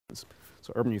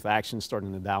So Urban Youth Action started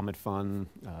an endowment fund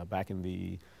back in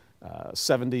the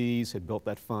 70s, had built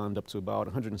that fund up to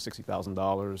about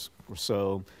 $160,000 or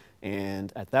so.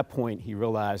 And at that point, he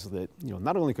realized that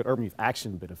not only could Urban Youth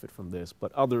Action benefit from this,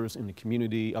 but others in the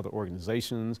community, other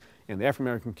organizations, and the African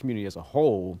American community as a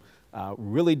whole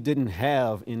really didn't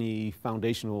have any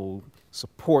foundational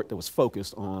support that was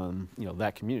focused on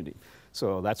that community.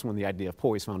 So that's when the idea of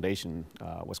Poise Foundation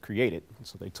was created.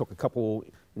 So they took a couple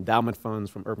endowment funds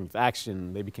from Urban Youth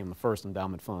Action. They became the first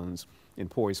endowment funds in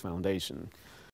Poise Foundation.